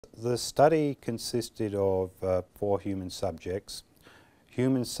The study consisted of 4 human subjects.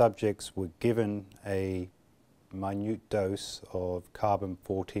 Human subjects were given a minute dose of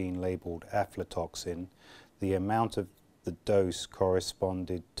carbon-14 labelled aflatoxin. The amount of the dose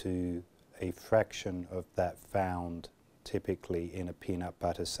corresponded to a fraction of that found typically in a peanut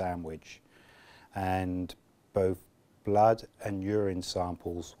butter sandwich, and both blood and urine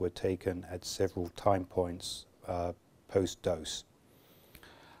samples were taken at several time points post-dose.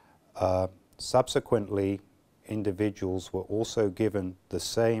 Subsequently, individuals were also given the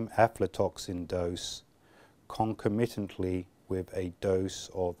same aflatoxin dose concomitantly with a dose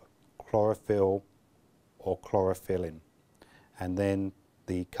of chlorophyll or chlorophyllin, and then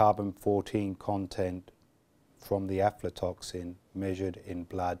the carbon-14 content from the aflatoxin measured in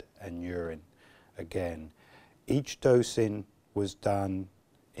blood and urine. Again, each dosing was done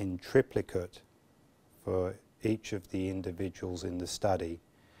in triplicate for each of the individuals in the study,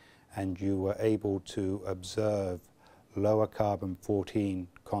 and you were able to observe lower carbon-14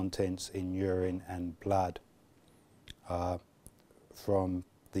 contents in urine and blood from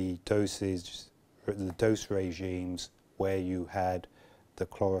the dose regimes where you had the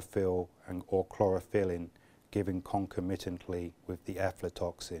chlorophyll or chlorophyllin given concomitantly with the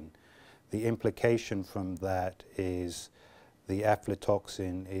aflatoxin. The implication from that is the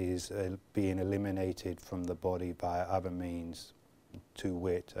aflatoxin is being eliminated from the body via other means, to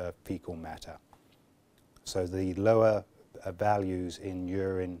wit fecal matter. So the lower values in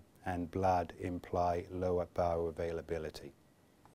urine and blood imply lower bioavailability.